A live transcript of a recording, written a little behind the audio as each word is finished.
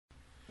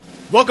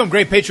Welcome,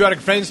 great patriotic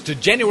friends, to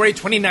January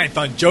 29th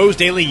on Joe's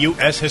Daily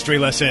U.S. History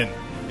Lesson.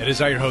 It is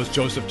I, your host,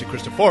 Joseph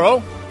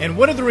DeCristoforo, and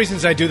one of the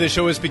reasons I do this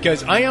show is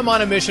because I am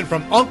on a mission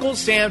from Uncle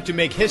Sam to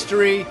make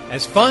history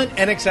as fun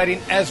and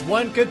exciting as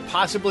one could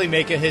possibly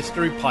make a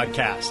history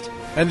podcast.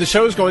 And the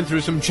show is going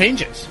through some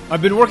changes.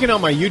 I've been working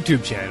on my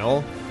YouTube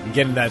channel and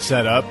getting that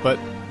set up, but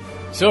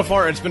so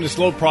far it's been a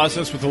slow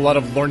process with a lot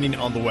of learning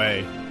on the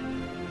way.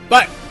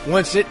 But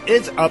once it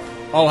is up,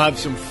 I'll have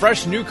some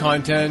fresh new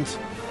content.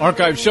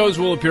 Archive shows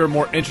will appear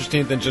more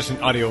interesting than just an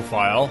audio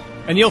file,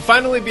 and you'll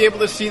finally be able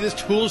to see this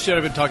tool shit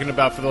I've been talking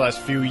about for the last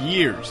few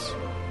years.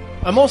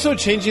 I'm also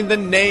changing the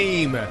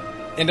name,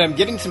 and I'm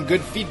getting some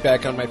good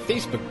feedback on my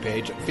Facebook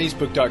page at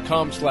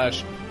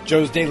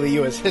facebook.com/Joe's Daily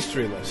US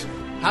History Lesson.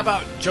 How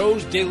about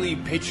Joe's Daily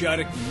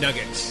Patriotic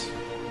Nuggets?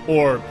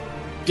 Or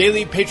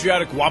Daily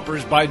Patriotic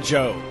Whoppers by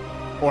Joe?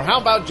 Or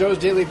how about Joe's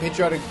Daily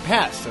Patriotic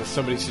Pass, as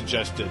somebody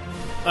suggested?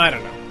 I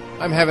don't know.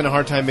 I'm having a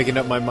hard time making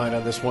up my mind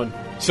on this one.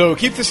 So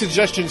keep the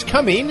suggestions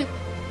coming.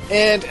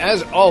 And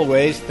as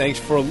always, thanks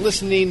for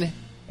listening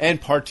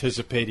and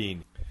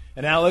participating.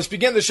 And now let's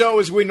begin the show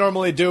as we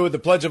normally do with the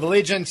Pledge of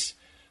Allegiance.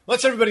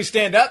 Let's everybody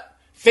stand up,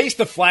 face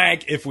the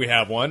flag if we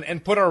have one,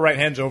 and put our right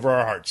hands over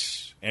our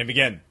hearts. And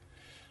begin.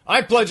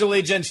 I pledge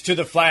allegiance to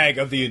the flag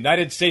of the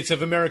United States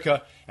of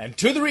America and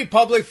to the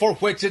republic for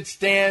which it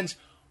stands,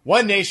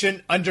 one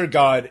nation under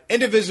God,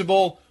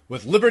 indivisible,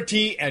 with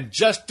liberty and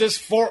justice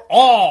for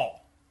all.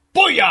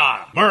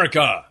 Booyah,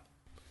 America!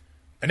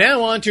 And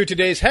now on to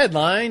today's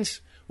headlines.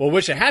 We'll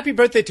wish a happy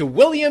birthday to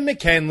William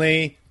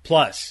McKinley.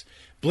 Plus,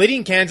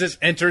 Bleeding Kansas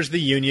enters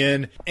the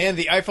Union, and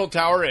the Eiffel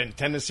Tower in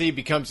Tennessee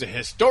becomes a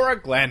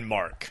historic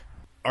landmark.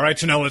 All right,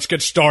 so now let's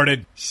get started.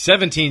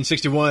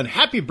 1761,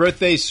 happy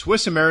birthday,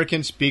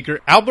 Swiss-American speaker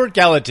Albert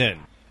Gallatin,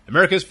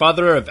 America's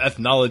father of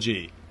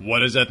ethnology.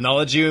 What is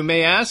ethnology, you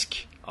may ask?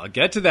 I'll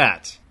get to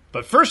that.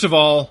 But first of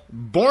all,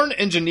 born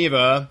in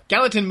Geneva,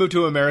 Gallatin moved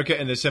to America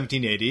in the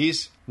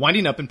 1780s,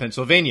 winding up in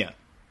Pennsylvania.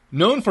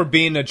 Known for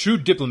being a true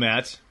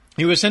diplomat,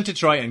 he was sent to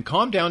try and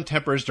calm down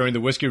tempers during the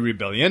Whiskey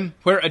Rebellion,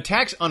 where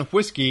attacks on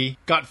whiskey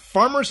got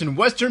farmers in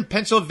western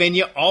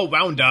Pennsylvania all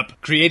wound up,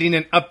 creating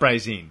an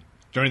uprising.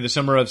 During the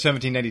summer of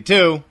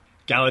 1792,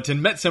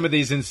 Gallatin met some of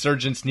these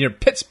insurgents near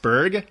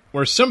Pittsburgh,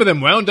 where some of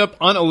them wound up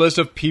on a list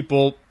of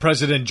people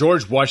President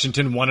George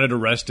Washington wanted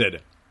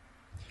arrested.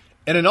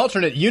 In an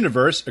alternate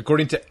universe,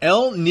 according to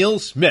L. Neil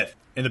Smith,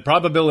 in the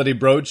Probability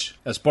Brooch,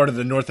 as part of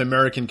the North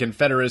American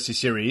Confederacy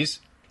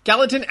series,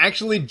 Gallatin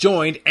actually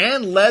joined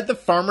and led the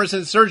farmers'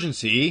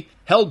 insurgency,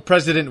 held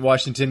President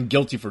Washington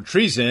guilty for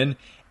treason,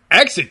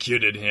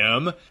 executed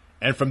him,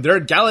 and from there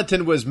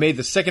Gallatin was made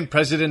the second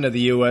president of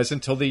the U.S.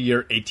 until the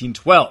year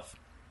 1812.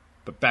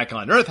 But back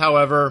on Earth,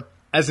 however,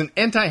 as an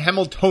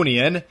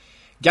anti-Hamiltonian,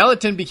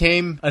 Gallatin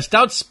became a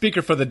stout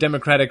speaker for the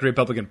Democratic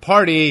Republican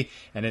Party,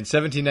 and in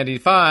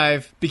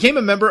 1795 became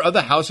a member of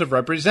the House of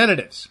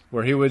Representatives,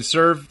 where he would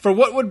serve for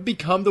what would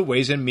become the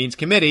Ways and Means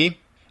Committee,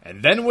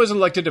 and then was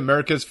elected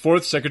America's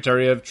fourth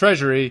Secretary of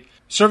Treasury,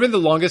 serving the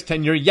longest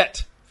tenure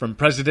yet, from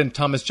President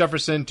Thomas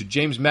Jefferson to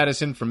James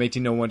Madison from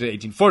 1801 to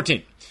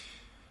 1814.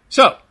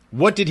 So,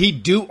 what did he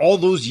do all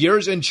those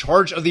years in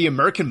charge of the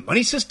American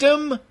money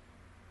system?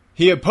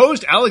 He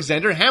opposed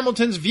Alexander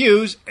Hamilton's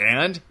views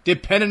and,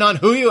 depending on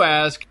who you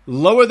ask,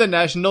 lowered the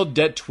national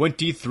debt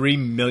 $23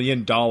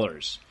 million.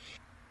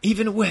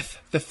 Even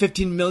with the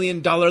 $15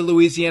 million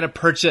Louisiana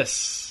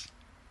Purchase.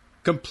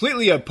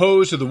 Completely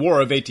opposed to the War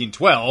of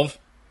 1812,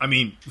 I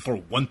mean, for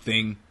one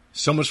thing,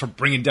 so much for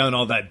bringing down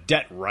all that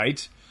debt,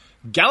 right?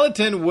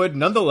 Gallatin would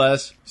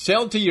nonetheless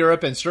sail to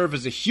Europe and serve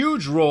as a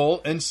huge role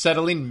in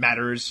settling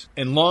matters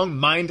in long,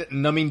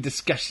 mind-numbing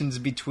discussions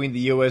between the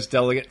U.S.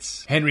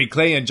 delegates, Henry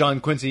Clay and John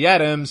Quincy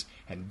Adams,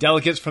 and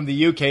delegates from the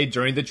U.K.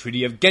 during the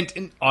Treaty of Ghent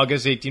in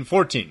August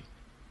 1814.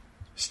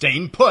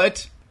 Staying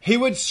put, he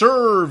would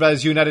serve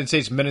as United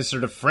States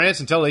Minister to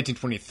France until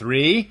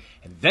 1823,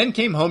 and then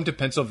came home to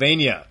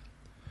Pennsylvania.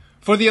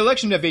 For the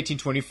election of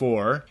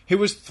 1824, he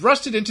was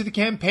thrusted into the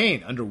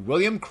campaign under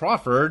William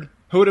Crawford,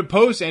 who would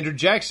oppose Andrew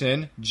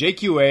Jackson,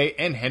 JQA,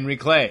 and Henry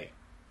Clay.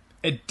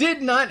 It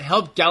did not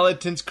help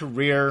Gallatin's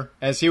career,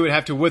 as he would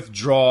have to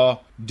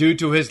withdraw due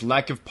to his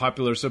lack of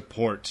popular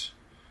support.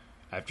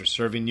 After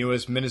serving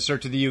U.S. Minister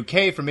to the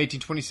UK from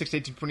 1826 to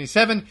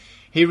 1827,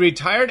 he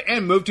retired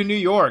and moved to New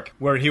York,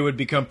 where he would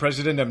become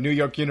president of New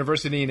York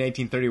University in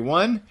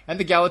 1831 and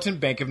the Gallatin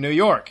Bank of New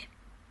York.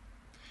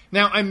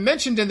 Now, I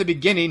mentioned in the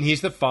beginning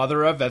he's the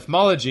father of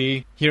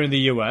ethnology here in the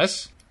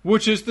U.S.,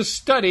 which is the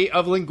study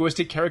of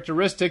linguistic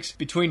characteristics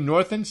between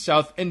North and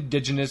South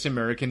indigenous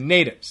American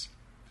natives.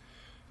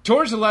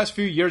 Towards the last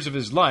few years of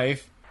his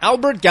life,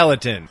 Albert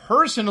Gallatin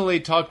personally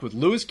talked with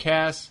Lewis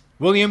Cass,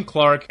 William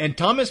Clark, and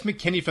Thomas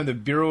McKinney from the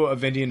Bureau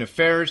of Indian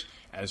Affairs,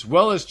 as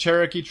well as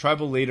Cherokee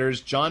tribal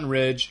leaders John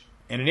Ridge,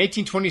 and in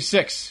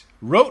 1826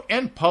 wrote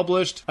and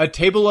published A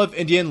Table of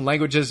Indian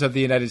Languages of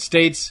the United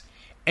States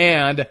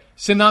and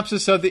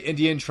Synopsis of the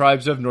Indian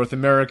Tribes of North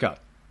America.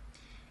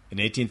 In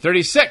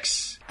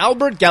 1836,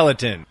 Albert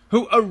Gallatin,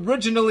 who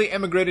originally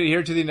emigrated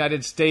here to the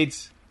United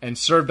States, and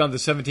served on the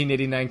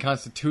 1789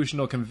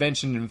 Constitutional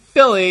Convention in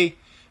Philly,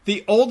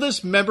 the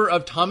oldest member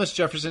of Thomas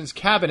Jefferson's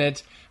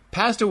cabinet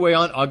passed away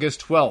on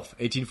August 12,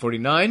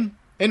 1849,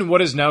 in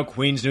what is now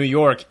Queens, New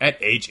York,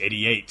 at age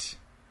 88.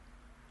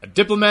 A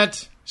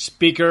diplomat,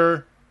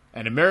 speaker,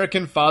 and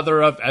American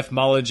father of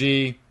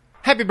ethnology.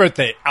 Happy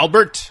birthday,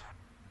 Albert!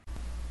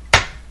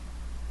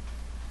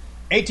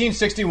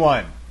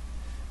 1861.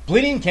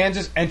 Bleeding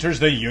Kansas enters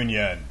the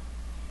Union.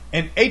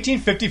 In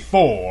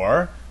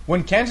 1854,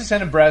 when Kansas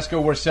and Nebraska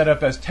were set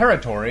up as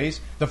territories,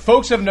 the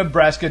folks of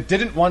Nebraska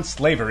didn't want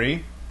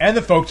slavery, and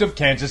the folks of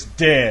Kansas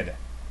did.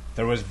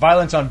 There was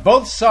violence on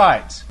both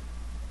sides.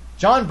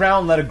 John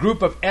Brown led a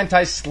group of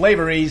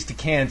anti-slaveries to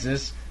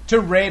Kansas to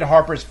raid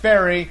Harper's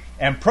Ferry,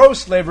 and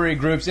pro-slavery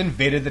groups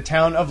invaded the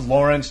town of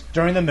Lawrence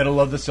during the middle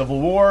of the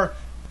Civil War,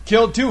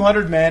 killed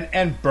 200 men,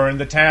 and burned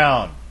the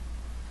town.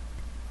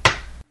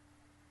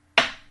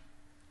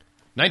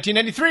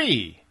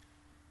 1993.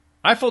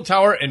 Eiffel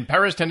Tower in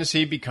Paris,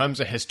 Tennessee becomes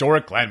a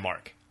historic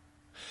landmark.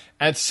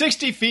 At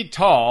 60 feet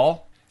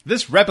tall,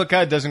 this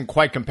replica doesn't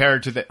quite compare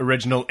to the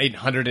original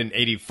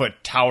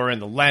 880-foot tower in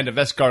the land of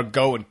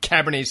escargot and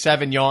Cabernet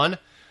Sauvignon,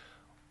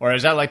 or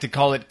as I like to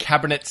call it,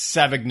 Cabernet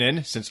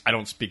Sauvignon, since I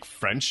don't speak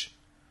French.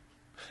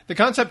 The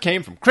concept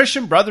came from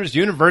Christian Brothers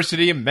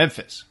University in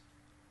Memphis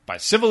by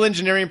civil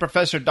engineering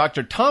professor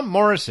Dr. Tom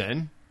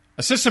Morrison,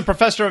 assistant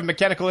professor of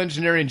mechanical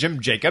engineering Jim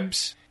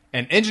Jacobs,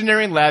 and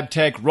engineering lab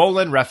tech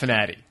Roland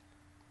Raffinati.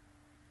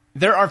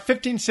 There are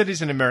 15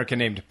 cities in America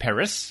named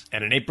Paris,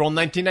 and in April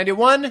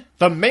 1991,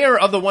 the mayor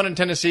of the one in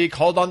Tennessee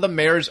called on the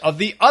mayors of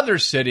the other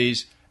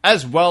cities,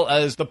 as well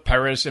as the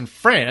Paris in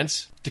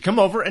France, to come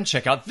over and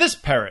check out this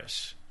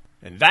Paris.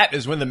 And that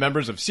is when the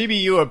members of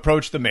CBU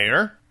approached the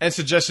mayor and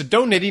suggested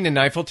donating an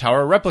Eiffel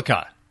Tower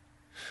replica.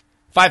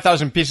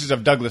 5,000 pieces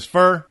of Douglas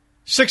fir,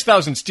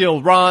 6,000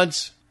 steel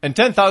rods, and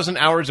 10,000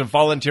 hours of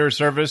volunteer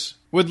service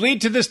would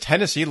lead to this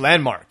Tennessee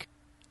landmark.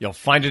 You'll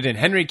find it in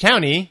Henry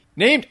County,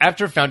 named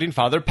after founding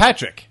father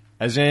Patrick,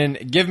 as in,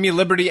 give me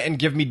liberty and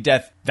give me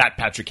death, that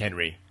Patrick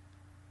Henry.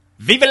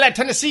 Viva la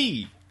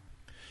Tennessee!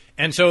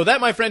 And so that,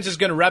 my friends, is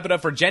going to wrap it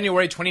up for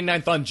January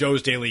 29th on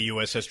Joe's Daily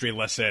U.S. History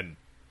Lesson.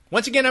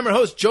 Once again, I'm your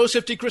host,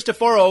 Joseph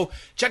DiCristoforo.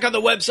 Check out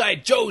the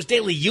website,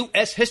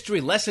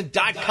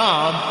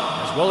 joesdailyushistorylesson.com,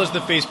 as well as the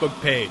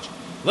Facebook page.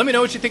 Let me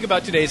know what you think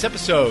about today's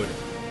episode.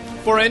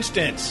 For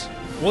instance,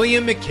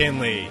 William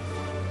McKinley.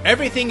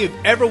 Everything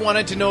you've ever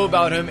wanted to know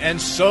about him, and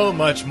so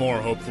much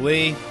more,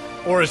 hopefully.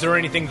 Or is there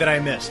anything that I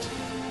missed?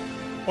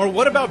 Or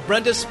what about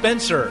Brenda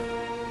Spencer?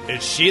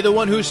 Is she the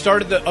one who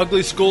started the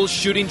ugly school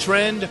shooting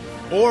trend?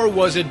 Or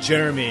was it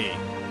Jeremy?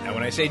 And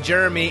when I say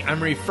Jeremy,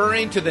 I'm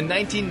referring to the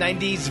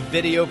 1990s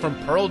video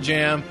from Pearl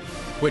Jam,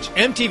 which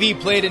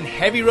MTV played in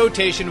heavy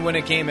rotation when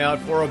it came out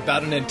for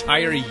about an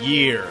entire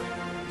year.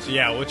 So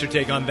yeah, what's your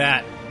take on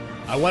that?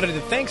 I wanted to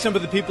thank some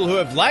of the people who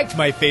have liked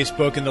my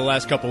Facebook in the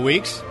last couple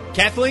weeks.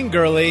 Kathleen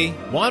Gurley,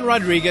 Juan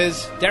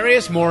Rodriguez,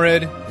 Darius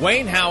Morid,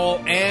 Wayne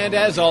Howell, and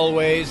as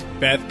always,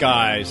 Beth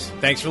Guys.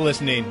 Thanks for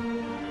listening.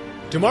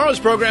 Tomorrow's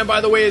program,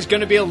 by the way, is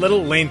going to be a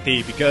little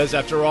lengthy because,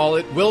 after all,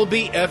 it will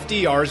be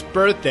FDR's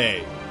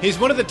birthday. He's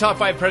one of the top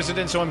 5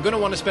 presidents, so I'm going to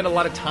want to spend a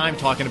lot of time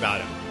talking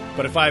about him.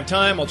 But if I have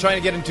time, I'll try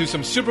to get into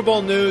some Super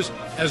Bowl news,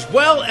 as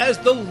well as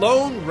the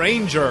Lone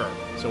Ranger.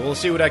 So we'll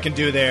see what I can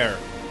do there.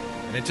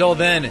 And until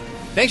then,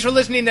 thanks for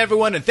listening,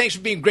 everyone, and thanks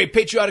for being great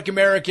patriotic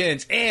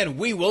Americans, and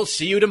we will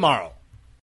see you tomorrow.